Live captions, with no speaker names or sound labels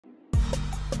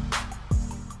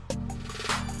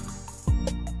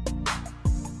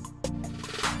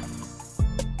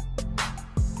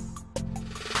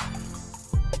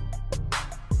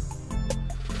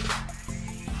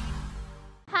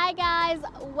guys,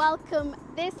 welcome.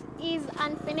 This is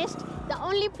Unfinished, the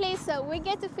only place where we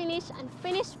get to finish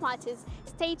unfinished parties.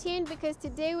 Stay tuned because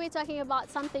today we're talking about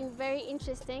something very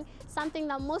interesting, something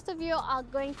that most of you are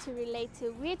going to relate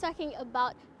to. We're talking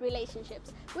about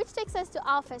relationships, which takes us to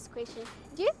our first question.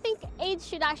 Do you think age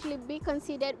should actually be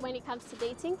considered when it comes to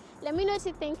dating? Let me know what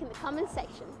you think in the comment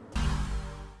section.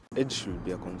 Age should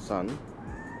be a concern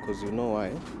because you know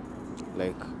why?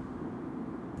 Like,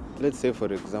 let's say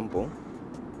for example,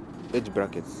 age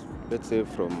brackets. Let's say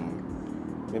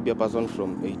from maybe a person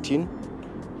from 18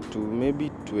 to maybe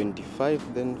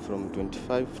 25, then from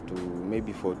 25 to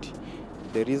maybe 40.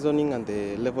 The reasoning and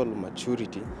the level of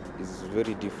maturity is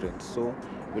very different. So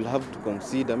we'll have to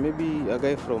consider maybe a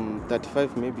guy from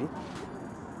 35 maybe.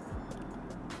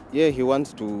 Yeah, he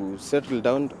wants to settle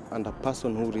down and a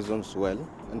person who reasons well.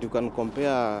 And you can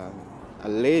compare a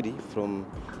lady from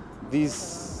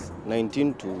this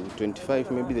 19 to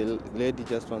 25, maybe the lady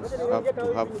just wants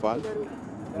to have fun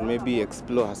and maybe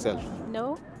explore herself.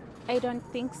 No, I don't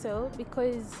think so,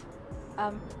 because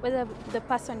whether the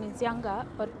person is younger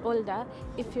or older,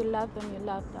 if you love them, you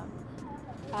love them.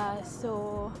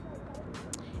 So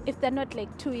if they're not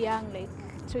like too young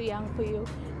for you,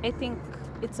 I think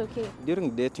it's okay.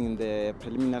 During dating in the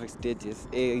preliminary stages,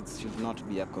 age should not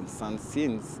be a concern,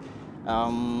 since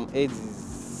age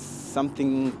is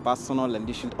something personal and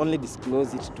you should only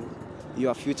disclose it to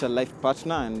your future life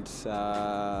partner, and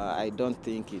I don't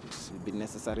think it should be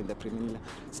necessary in the preliminary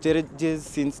stages,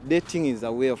 since dating is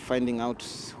a way of finding out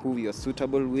who you're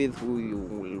suitable with, who you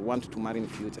will want to marry in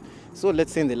the future. So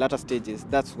let's say in the latter stages,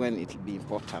 that's when it will be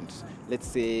important. Let's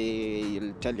say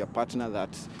you'll tell your partner that,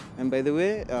 and by the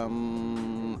way,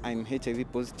 I'm HIV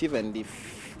positive, and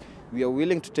if we are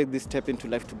willing to take this step into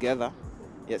life together,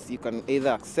 yes, you can either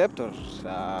accept or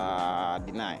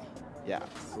deny. Yeah,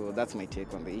 so that's my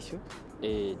take on the issue.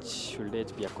 Should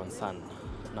age be a concern?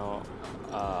 Now,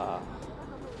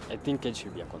 I think age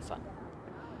should be a concern.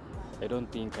 I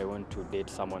don't think I want to date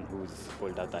someone who's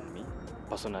older than me,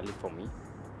 personally for me.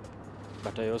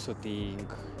 But I also think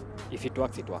if it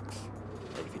works, it works.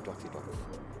 Like if it works, it works.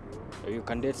 You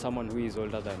can date someone who is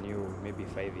older than you, maybe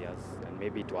 5 years, and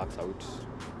maybe it works out.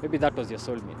 Maybe that was your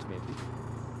soulmate, maybe.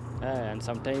 And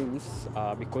sometimes,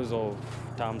 because of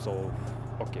terms of,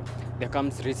 okay, there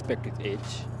comes respect with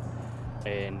age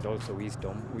and also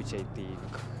wisdom, which I think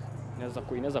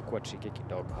inaweza kuwa tricky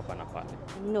kidogo hapa na pale.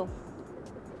 No.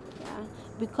 Yeah,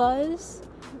 because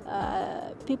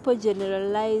people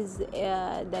generalize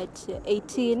that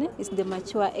 18 is the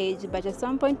mature age, but at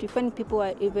some point we find people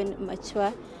are even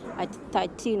mature at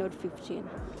 13 or 15.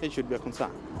 It should be a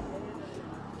concern.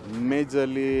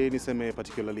 Majorly, niseme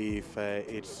particularly if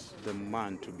it's the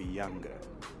man to be younger.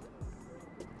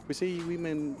 We say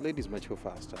ladies mature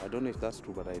faster. I don't know if that's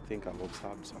true, but I think I've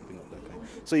observed something of that kind.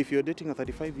 So if you're dating a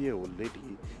 35-year-old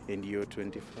lady and you're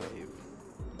 25,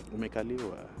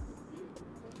 umekaliwa.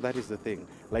 That is the thing.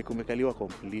 Like umekaliwa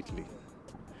completely.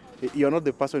 You're not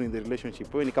the person in the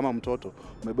relationship. Wewe ni kama mtoto,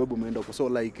 umebeba umeenda huko. So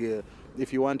like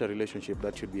if you want a relationship,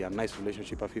 that should be a nice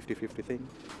relationship, a 50-50 thing.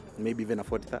 Maybe even a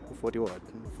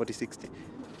 40-60.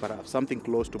 Perhaps something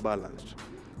close to balanced.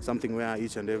 Something where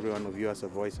each and every one of you has a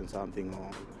voice in something,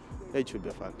 or it should be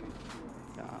a factor.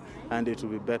 Yeah. And it will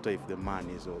be better if the man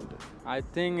is older. I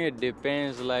think it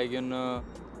depends, like, you know,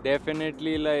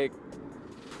 definitely like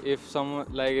if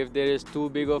there is too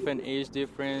big of an age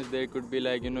difference, there could be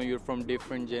like, you know, you're from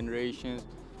different generations,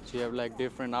 so you have like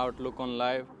different outlook on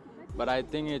life. But I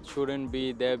think it shouldn't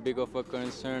be that big of a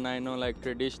concern. I know like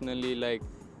traditionally like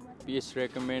it's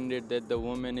recommended that the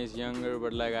woman is younger,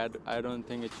 but like I don't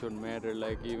think it should matter,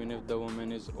 like even if the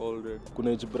woman is older.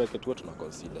 Kuna age bracket what na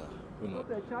consider, you know,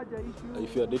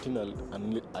 if you are dating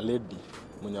a lady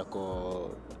mwenye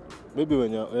ako maybe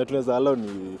when tunaweza allow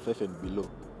ni 5 and below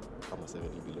ama 7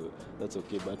 and below, that's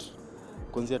okay, but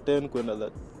kuanzia 10 kwenda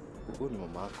that huyu ni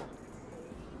mama yako,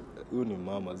 huyu ni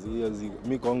mama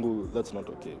mimi kwangu that's not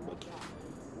okay, but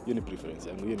hiyo ni preference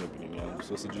yangu, hiyo ni opinion yangu,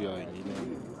 so sijui ya wengine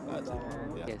aje.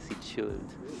 Yeah. Yes, it should.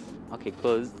 Okay,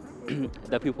 because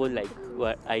the people like who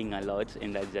are eyeing a lot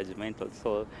and are judgmental.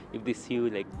 So if they see you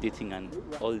like dating an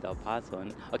older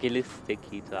person, okay, let's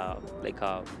take it like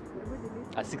a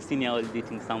 16-year-old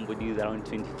dating somebody who's around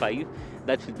 25,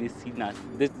 that should be seen as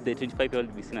the 25-year-old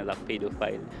will be seen as a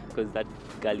pedophile because that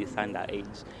girl is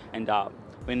underage. And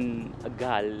when a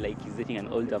girl like is dating an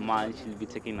older man, she'll be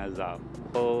taken as a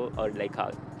whore, or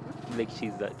like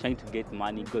she's trying to get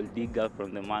money, gold digger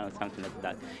from the man or something like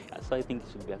that. So I think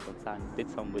it should be a concern. Date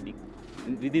somebody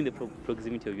within the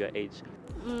proximity of your age.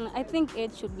 I think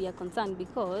age should be a concern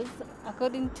because,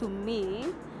 according to me,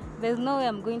 there's no way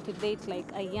I'm going to date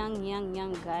like a young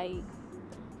guy.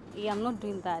 Yeah, I'm not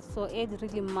doing that. So age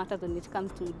really matters when it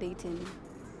comes to dating.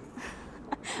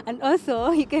 And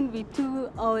also, you can be too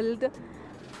old.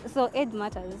 So age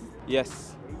matters.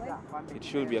 Yes, it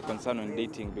should be a concern on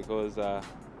dating because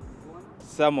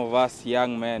some of us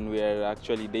young men, we are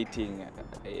actually dating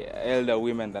elder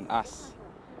women than us,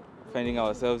 finding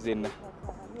ourselves in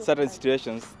certain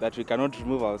situations that we cannot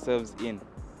remove ourselves in.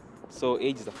 So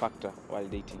age is a factor while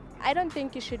dating. I don't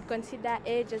think you should consider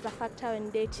age as a factor in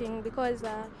dating because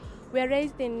we're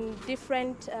raised in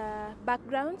different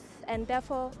backgrounds, and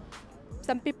therefore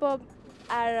some people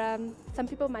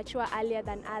mature earlier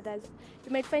than others.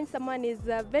 You might find someone is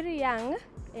very young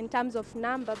in terms of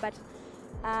number, but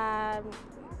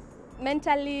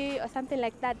mentally or something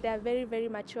like that, they are very, very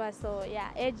mature. So yeah,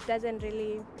 age doesn't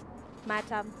really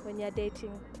matter when you're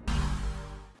dating.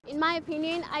 In my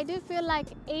opinion, I do feel like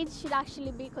age should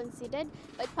actually be considered,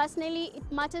 but personally it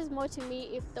matters more to me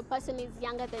if the person is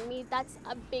younger than me. That's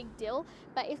a big deal.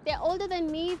 But if they're older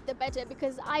than me, the better,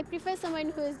 because I prefer someone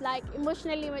who is like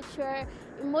emotionally mature,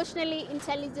 emotionally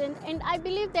intelligent, and I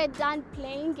believe they're done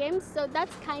playing games, so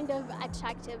that's kind of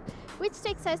attractive. Which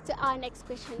takes us to our next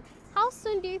question. How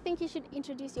soon do you think you should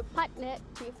introduce your partner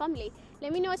to your family?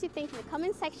 Let me know what you think in the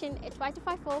comment section at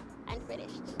Y254 and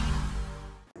finished.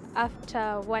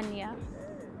 After 1 year,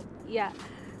 yeah,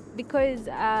 because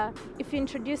if you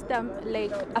introduce them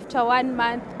like after 1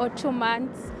 month or 2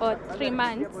 months or 3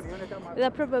 months,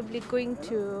 they're probably going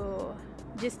to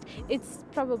it's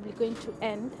probably going to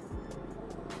end.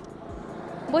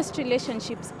 Most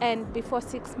relationships end before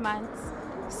 6 months,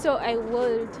 so I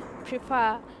would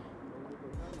prefer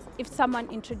if someone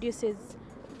introduces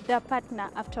their partner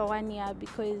after 1 year,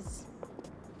 because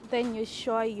then you're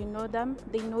sure you know them,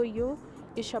 they know you,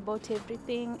 you're sure about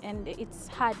everything, and it's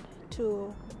hard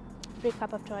to break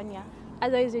up after 1 year.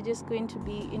 Otherwise, you're just going to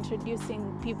be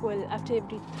introducing people after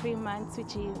every 3 months,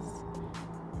 which is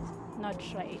not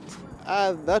right.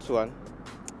 That one,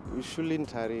 we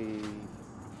shouldn't hurry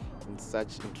in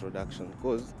such introduction,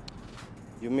 because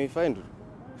you may find,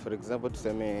 for example,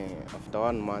 after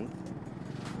 1 month,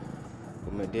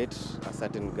 you may date a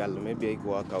certain girl, maybe I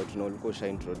go work out,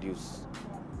 introduce.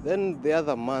 Then the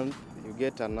other month, you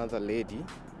get another lady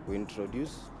who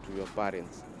introduce to your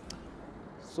parents.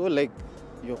 So like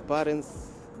your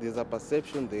parents, there's a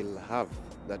perception they'll have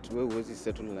that we will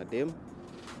settle in a dem.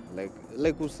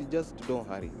 Like usi just don't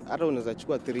hurry. Hata unaweza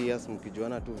chukua 3 years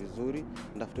mkijuana tu vizuri,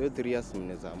 and after 3 years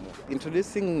mnaweza amua.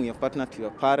 Introducing your partner to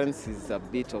your parents is a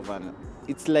bit of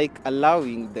it's like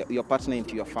allowing your partner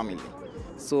into your family.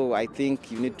 So I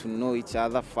think you need to know each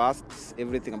other first,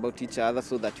 everything about each other,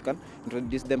 so that you can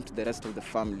introduce them to the rest of the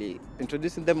family.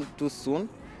 Introducing them too soon,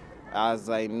 as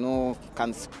I know,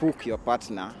 can spook your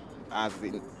partner, as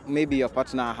in maybe your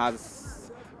partner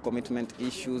has commitment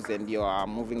issues and you are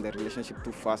moving the relationship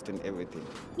too fast and everything.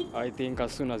 I think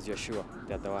as soon as you're sure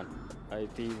they're the one. I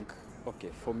think,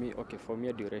 for me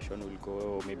a duration will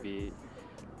go maybe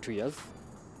 2 years,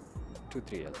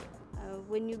 2-3 years.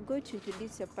 When you go to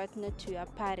introduce your partner to your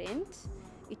parents,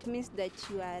 it means that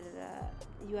you are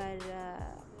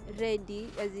ready,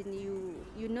 as in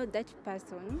you know that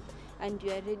person, and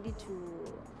you are ready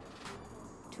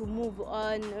to move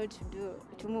on or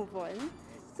to move on.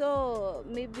 So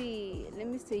maybe let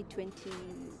me say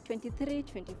 23,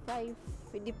 25.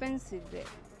 It depends with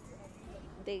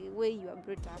the way you are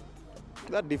brought up.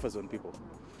 That differs on people.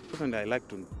 Personally,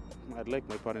 I'd like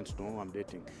my parents to know who I'm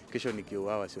dating. Kesho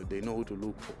nikioawa, so they know who to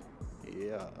look for.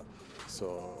 Yeah.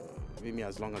 So maybe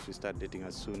as long as we start dating,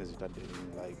 as soon as we start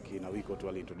dating, like in a week or two,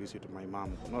 I'll introduce you to my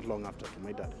mom. Not long after, to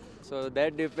my dad. So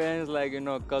that depends, like,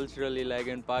 culturally, like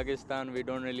in Pakistan, we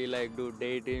don't really like do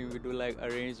dating. We do like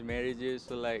arranged marriages.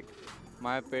 So like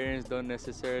my parents don't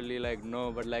necessarily like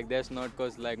know, but like that's not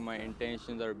because like my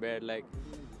intentions are bad. Like,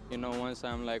 once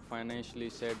I'm like financially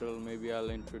settled, maybe I'll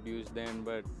introduce them.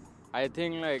 But I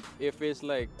think like if it's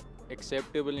like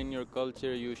acceptable in your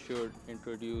culture, you should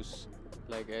introduce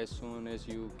like as soon as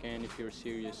you can if you're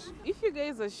serious. If you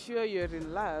guys are sure you're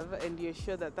in love and you're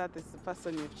sure that that is the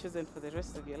person you've chosen for the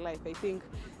rest of your life, I think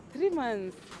 3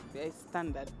 months is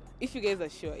standard. If you guys are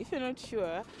sure. If you're not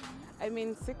sure, I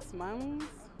mean 6 months.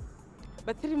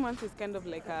 But 3 months is kind of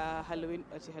like a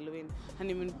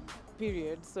honeymoon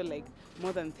period. So like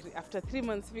more than 3. After 3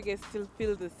 months, if you guys still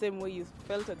feel the same way you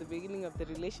felt at the beginning of the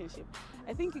relationship,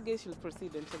 I think you guys should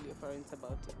proceed and tell your parents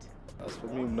about it. As for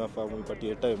me, mnafaa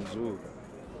muipatie time juu.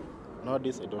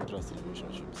 Nowadays, I don't trust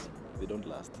relationships. They don't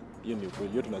last. Hiyo ni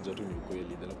ukweli. Hiyo tunajua tu ni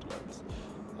ukweli. They don't last.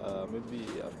 Maybe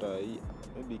after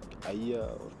a year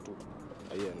or two.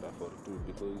 A year and a half or two,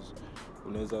 because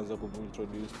unaweza anza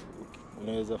kuintroduce,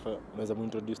 unaweza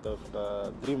muintroduce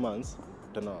after 3 months,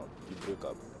 tena you break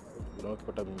up.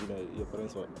 ukipata mwingine, your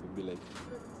parents will be like,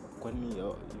 kwani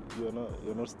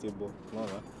you're not stable,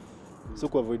 unaona? So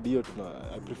kwa avoid hiyo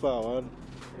I prefer 1 or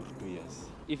 2 years.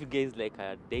 If you guys like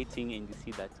are dating and you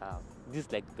see that this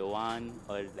is like the one,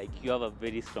 or like you have a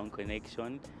very strong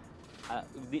connection,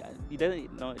 it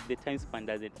doesn't, the time span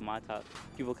doesn't matter.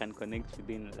 People can connect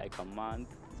within like a month,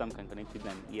 some can connect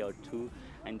within an year or 2,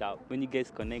 and when you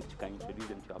guys connect, you can introduce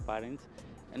them to your parents.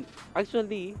 And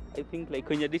actually, I think like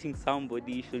when you're dating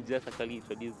somebody, you should just actually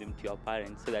introduce them to your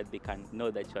parents so that they can know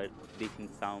that you're dating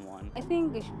someone. I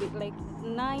think it should be like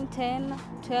 9, 10,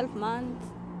 12 months.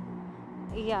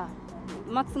 Yeah,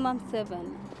 maximum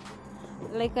 7.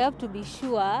 Like I have to be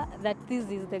sure that this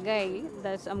is the guy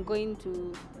that I'm going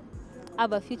to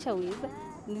have a future with.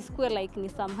 This could like in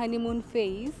some honeymoon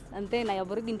phase, and then I have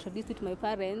already introduced it to my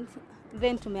parents.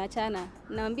 Then tumeachana.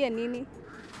 Naambia nini?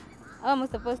 How am I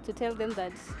supposed to tell them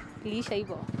that liisha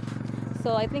hivyo?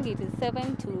 So I think it is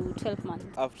 7 to 12 months.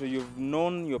 After you've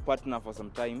known your partner for some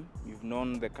time, you've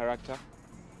known the character,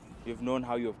 you've known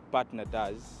how your partner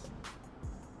does,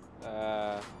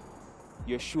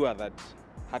 you're sure that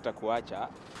hata kuacha,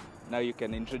 now you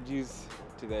can introduce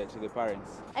to the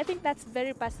parents. I think that's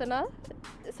very personal.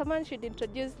 Someone should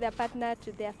introduce their partner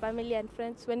to their family and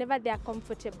friends whenever they are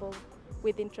comfortable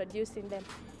with introducing them.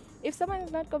 If someone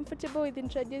is not comfortable with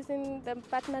introducing the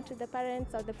partner to the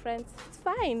parents or the friends, it's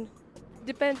fine.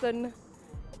 Depends on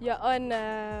your own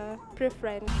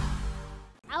preference.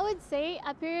 I would say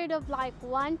a period of like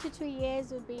 1 to 2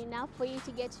 years would be enough for you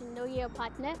to get to know your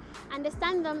partner,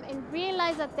 understand them, and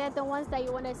realize that they're the ones that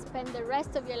you want to spend the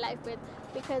rest of your life with.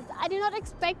 Because I do not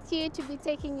expect you to be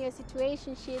taking your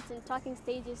situation sheets and talking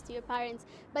stages to your parents.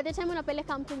 By the time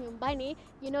unapeleka mtu nyumbani,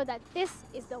 you know that this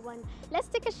is the one. Let's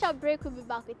take a short break. We'll be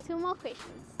back with 2 more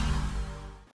questions.